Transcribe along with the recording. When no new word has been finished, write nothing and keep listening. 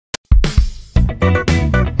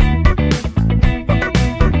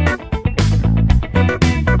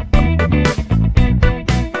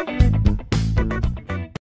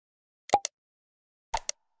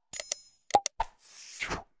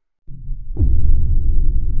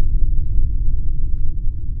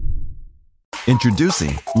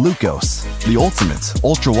Introducing Lukos, the ultimate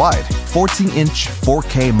ultra-wide 14-inch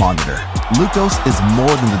 4K monitor. Lukos is more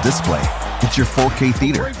than the display. It's your 4K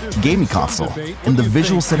theater, gaming console, and the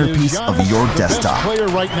visual centerpiece of your desktop. Player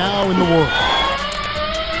right now in the world.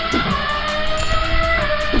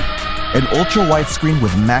 An ultra-wide screen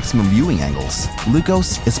with maximum viewing angles,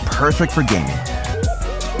 Lukos is perfect for gaming.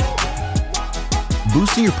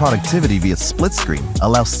 Boosting your productivity via split screen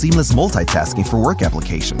allows seamless multitasking for work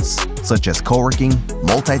applications, such as co-working,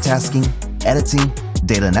 multitasking, editing,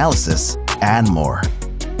 data analysis, and more.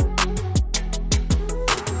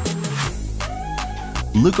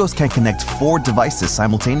 Lukos can connect 4 devices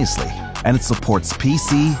simultaneously, and it supports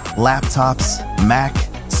PC, laptops, Mac,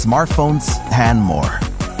 smartphones, and more.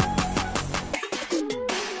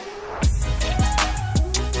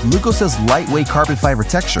 Lukos' lightweight carbon fiber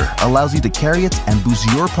texture allows you to carry it and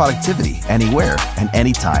boost your productivity anywhere and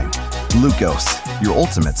anytime. Lukos, your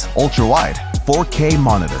ultimate ultra-wide 4K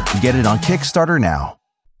monitor. Get it on Kickstarter now.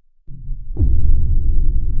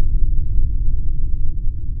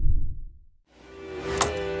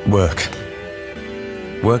 Work.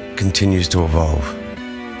 Work continues to evolve.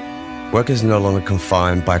 Work is no longer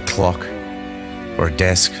confined by a clock, or a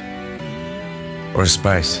desk, or a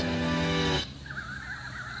space.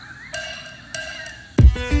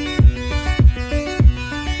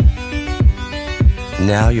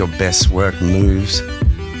 Now your best work moves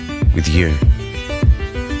with you.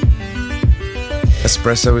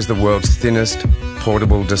 ESPRESSO is the world's thinnest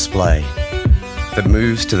portable display that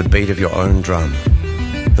moves to the beat of your own drum.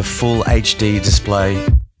 The full HD display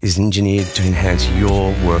is engineered to enhance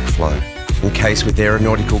your workflow. Encased with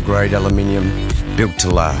aeronautical grade aluminium, built to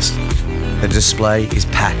last. The display is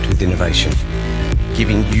packed with innovation,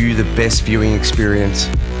 giving you the best viewing experience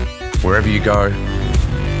wherever you go,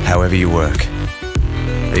 however you work.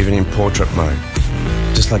 Even in portrait mode,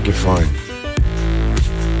 just like your phone.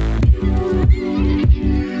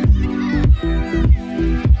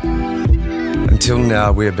 Until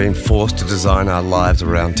now, we have been forced to design our lives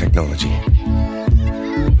around technology.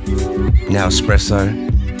 Now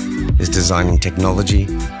ESPRESSO is designing technology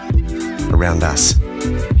around us.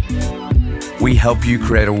 We help you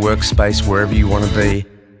create a workspace wherever you want to be,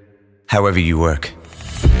 however you work.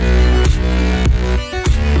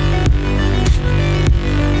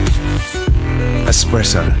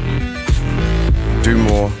 ESPRESSO. Do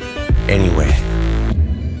more, anywhere.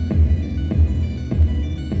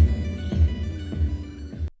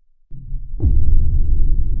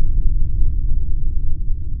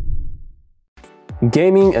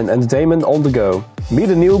 Gaming and entertainment on the go. Meet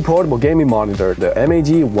the new portable gaming monitor, the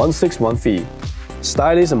MAG161V.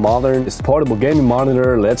 Stylish and modern, this portable gaming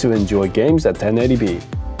monitor lets you enjoy games at 1080p.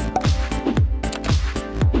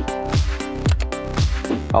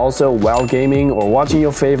 Also, while gaming or watching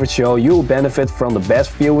your favorite show, you will benefit from the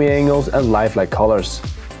best viewing angles and lifelike colors.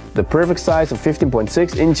 The perfect size of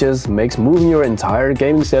 15.6 inches makes moving your entire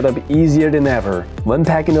gaming setup easier than ever. When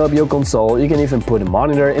packing up your console, you can even put a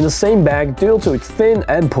monitor in the same bag due to its thin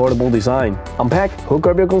and portable design. Unpack, hook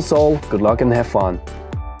up your console, good luck and have fun.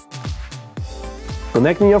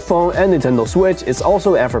 Connecting your phone and Nintendo Switch is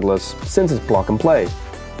also effortless, since it's plug and play.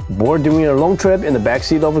 Bored doing a long trip in the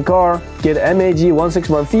backseat of a car? Get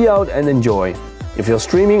MAG161V out and enjoy. If you're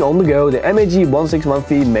streaming on the go, the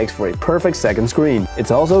MAG161V makes for a perfect second screen.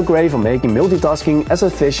 It's also great for making multitasking as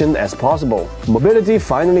efficient as possible. Mobility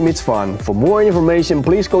finally meets fun. For more information,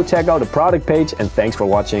 please go check out the product page, and thanks for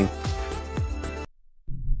watching.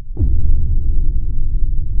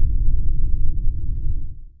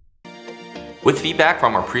 With feedback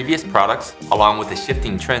from our previous products, along with the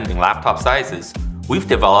shifting trend in laptop sizes, we've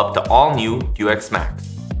developed the all-new DUEX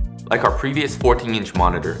Max. Like our previous 14-inch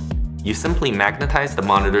monitor, you simply magnetize the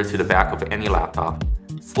monitor to the back of any laptop,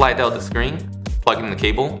 slide out the screen, plug in the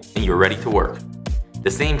cable, and you're ready to work.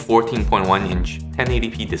 The same 14.1-inch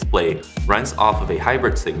 1080p display runs off of a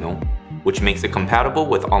hybrid signal, which makes it compatible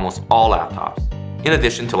with almost all laptops. In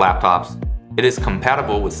addition to laptops, it is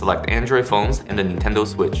compatible with select Android phones and the Nintendo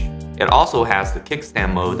Switch. It also has the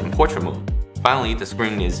kickstand mode and portrait mode. Finally, the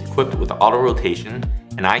screen is equipped with auto rotation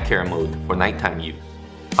and eye care mode for nighttime use.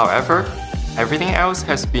 However, everything else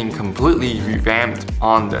has been completely revamped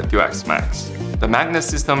on the DUEX Max. The magnet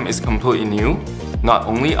system is completely new. Not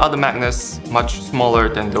only are the magnets much smaller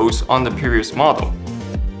than those on the previous model,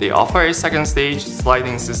 they offer a second stage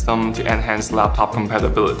sliding system to enhance laptop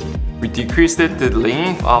compatibility. We decreased the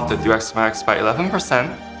length of the DUEX Max by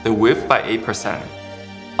 11%, the width by 8%.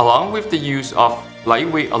 Along with the use of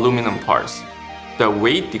lightweight aluminum parts, the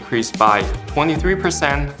weight decreased by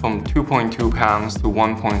 23% from 2.2 pounds to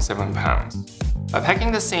 1.7 pounds. By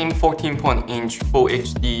packing the same 14-inch Full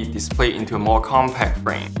HD display into a more compact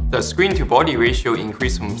frame, the screen-to-body ratio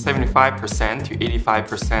increased from 75% to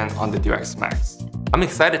 85% on the DUEX Max. I'm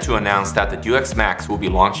excited to announce that the DUEX Max will be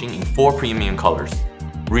launching in 4 premium colors: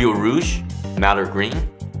 Rio Rouge, Madder Green,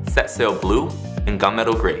 Set Sail Blue, and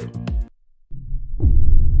Gunmetal Gray.